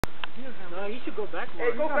You should go back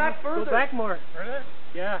more. Hey, go back further. Go back more. Further?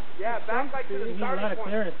 Yeah. Yeah, back like to the starting point.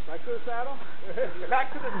 Clearance. Back to the saddle?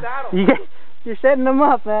 Back to the saddle. You're setting them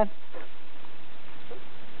up, man.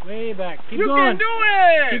 Way back. Keep you going. You can do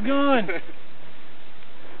it! Keep going.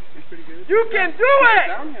 He's pretty good. You can do it!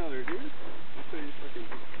 He's a downhiller, dude. That's what he's fucking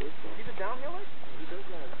good for. He's a downhiller? He does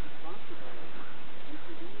that. He's sponsored by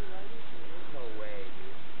MTV riders. No way,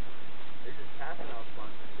 dude. They're just passing out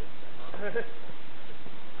sponsorships, huh?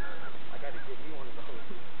 I gotta give me one of those.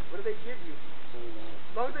 What do they give you?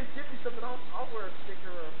 As long as they give me something, I'll wear a sticker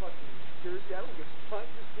or a fucking jersey. I don't give a fuck.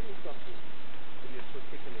 Just give me something. Give you a quick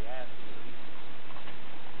kick in the ass.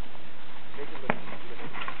 Make it look good.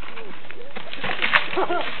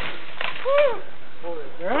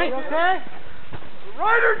 You alright? Okay?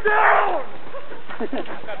 Rider down! I've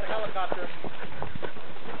got the helicopter.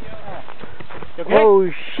 You okay? Oh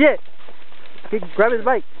shit! Grab his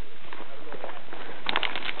bike.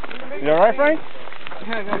 You alright, Frank?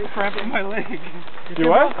 Yeah, I got a cramp in my leg. You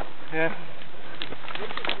what? Yeah.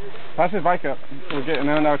 Pass his bike up. We'll get, and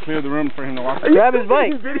then I'll clear the room for him to walk. Grab his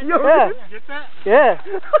bike. Yeah. Get that? Yeah.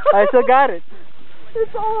 I still got it.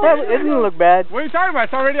 Yeah, it didn't look bad. What are you talking about?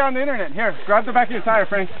 It's already on the internet. Here, grab the back of your tire,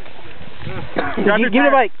 Frank. Grab your Give me tire.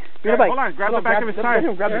 the bike. Give me the bike. Hold on, grab the back of his tire.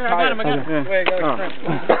 Grab the tire. I got him. Yeah. Wait, I got Oh. cramp.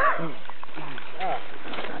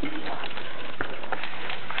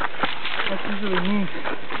 What's this really mean?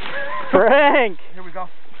 Frank! Here we go.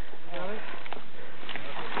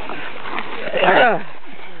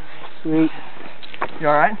 Sweet. You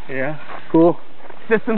alright? Yeah. Cool. System